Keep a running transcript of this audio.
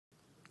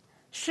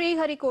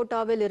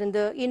ஸ்ரீஹரிகோட்டாவில்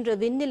இருந்து இன்று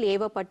விண்ணில்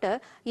ஏவப்பட்ட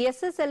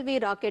SSLV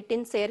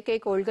ராக்கெட்டின்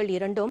செயற்கைக்கோள்கள்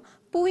இரண்டும்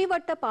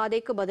புவிவட்ட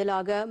பாதைக்கு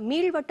பதிலாக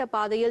மீள்வட்ட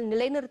பாதையில்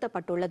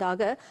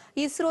நிலைநிறுத்தப்பட்டுள்ளதாக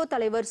இஸ்ரோ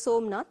தலைவர்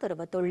சோம்நாத்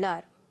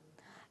தெரிவித்துள்ளார்.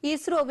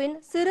 இஸ்ரோவின்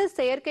சிறு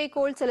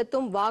செயற்கைக்கோள்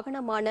செலுத்தும்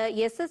வாகனமான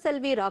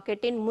SSLV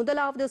ராக்கெட்டின்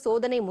முதலாவது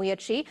சோதனை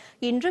முயற்சி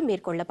இன்று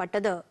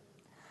மேற்கொள்ளப்பட்டது.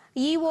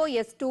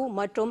 EOS-2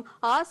 மற்றும்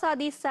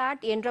ஆசாதி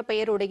சாட் என்ற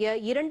பெயருடைய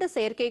இரண்டு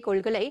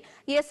செயற்கைக்கோள்களை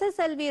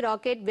SSLV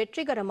ராக்கெட்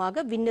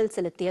வெற்றிகரமாக விண்ணில்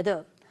செலுத்தியது.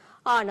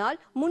 ஆனால்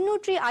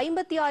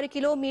 356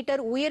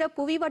 கிலோமீட்டர் உயர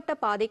புவிவட்ட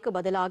பாதைக்கு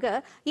பதிலாக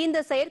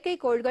இந்த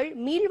செயற்கைக்கோள்கள்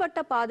மீள்வட்ட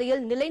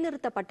பாதையில்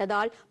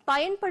நிலைநிறுத்தப்பட்டதால்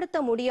பயன்படுத்த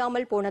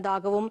முடியாமல்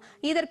போனதாகவும்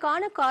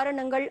இதற்கான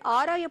காரணங்கள்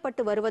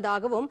ஆராயப்பட்டு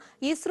வருவதாகவும்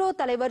இஸ்ரோ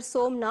தலைவர்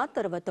சோம்நாத்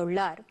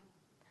தெரிவித்துள்ளார்.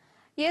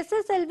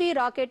 SSLV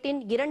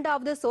ராக்கெட்டின்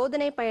இரண்டாவது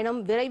சோதனை பயணம்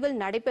விரைவில்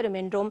நடைபெறும்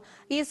என்றும்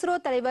இஸ்ரோ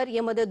தலைவர்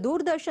எமது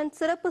தூர்தர்ஷன்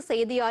சிறப்பு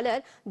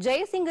செய்தியாளர்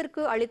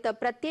ஜெயசிங்கிற்கு அளித்த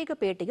பிரத்யேக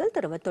பேட்டியில்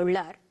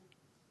தெரிவித்துள்ளார்.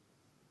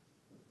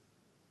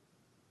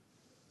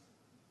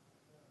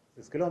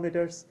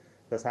 Kilometers,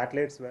 the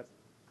satellites were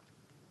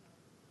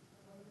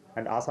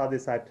and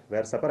ASADISat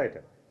were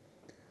separated.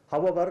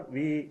 However,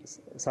 we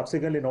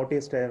subsequently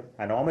noticed an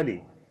anomaly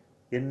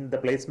in the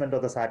placement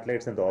of the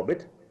satellites in the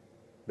orbit.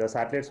 The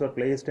satellites were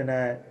placed in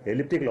an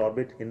elliptical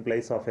orbit in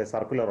place of a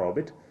circular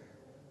orbit.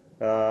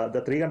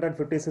 The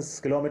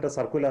 356-kilometer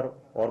circular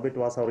orbit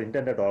was our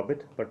intended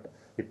orbit, but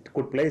it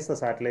could place the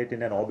satellite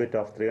in an orbit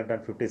of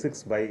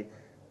 356 by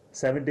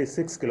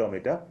 76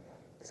 kilometer,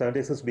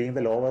 76 being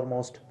the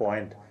lowermost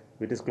point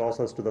which is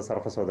closest to the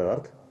surface of the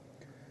Earth.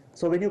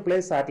 So when you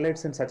place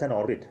satellites in such an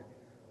orbit,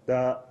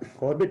 the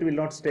orbit will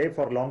not stay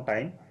for a long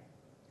time.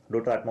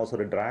 Due to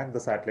atmospheric drag,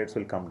 the satellites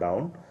will come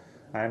down,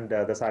 and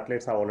the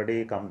satellites have already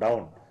come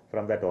down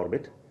from that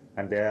orbit,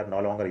 and they are no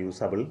longer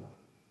usable.